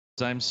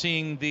I'm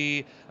seeing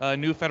the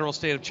new federal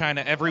state of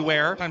China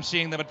everywhere. I'm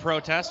seeing them at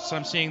protests.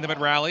 I'm seeing them at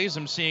rallies.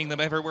 I'm seeing them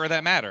everywhere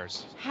that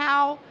matters.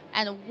 How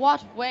and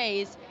what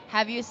ways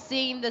have you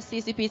seen the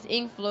CCP's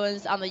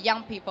influence on the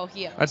young people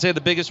here? I'd say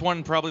the biggest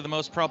one, probably the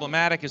most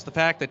problematic, is the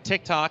fact that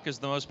TikTok is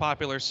the most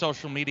popular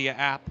social media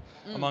app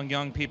among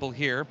young people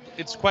here.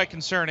 It's quite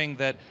concerning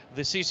that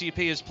the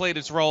CCP has played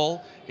its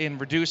role in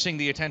reducing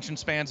the attention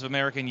spans of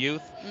American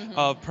youth,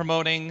 of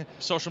promoting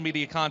social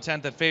media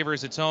content that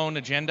favors its own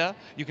agenda.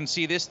 You can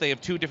see this. They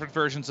have two different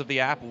versions of the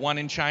app, one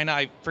in China,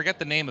 I forget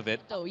the name of it,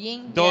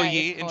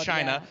 Douyi in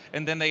China,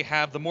 and then they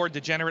have the more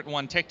degenerate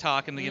one,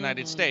 TikTok, in the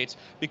United States,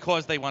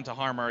 because they want to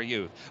harm our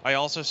youth. I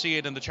also see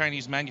it in the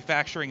Chinese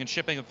manufacturing and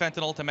shipping of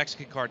fentanyl to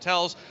Mexican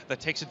cartels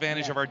that takes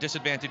advantage of our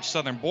disadvantaged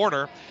southern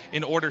border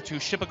in order to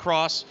ship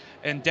across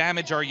and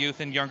damage our youth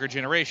and younger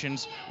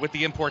generations with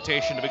the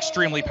importation of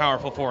extremely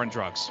powerful foreign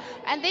drugs.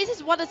 And this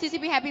is what the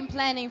CCP have been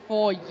planning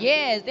for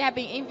years. They have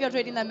been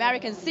infiltrating the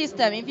American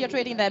system,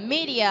 infiltrating the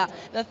media,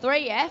 the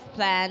 3F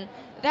plan.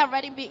 They have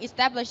already been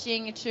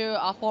establishing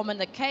to foment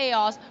the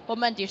chaos,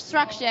 foment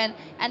destruction,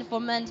 and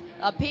foment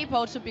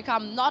people to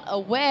become not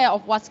aware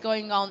of what's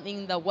going on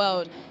in the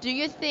world. Do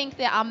you think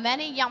there are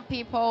many young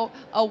people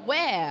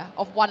aware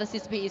of what the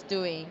CCP is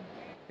doing?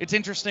 It's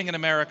interesting in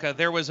America,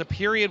 there was a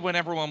period when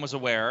everyone was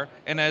aware,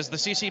 and as the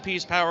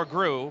CCP's power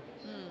grew,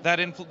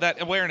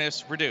 that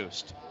awareness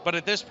reduced. But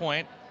at this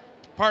point,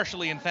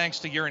 partially in thanks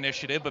to your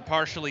initiative, but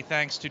partially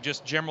thanks to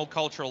just general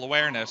cultural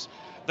awareness,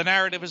 the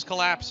narrative is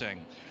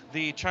collapsing.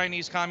 The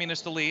Chinese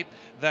communist elite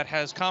that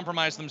has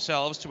compromised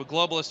themselves to a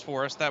globalist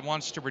force that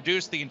wants to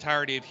reduce the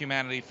entirety of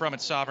humanity from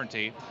its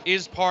sovereignty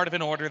is part of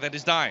an order that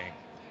is dying.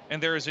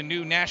 And there is a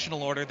new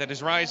national order that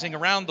is rising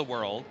around the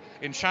world,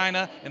 in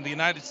China, in the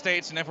United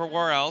States, and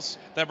everywhere else,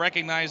 that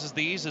recognizes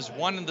these as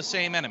one and the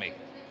same enemy.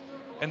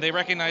 And they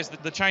recognize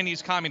that the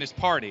Chinese Communist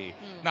Party,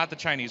 not the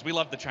Chinese, we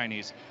love the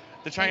Chinese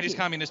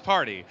Communist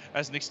Party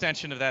as an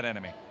extension of that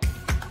enemy.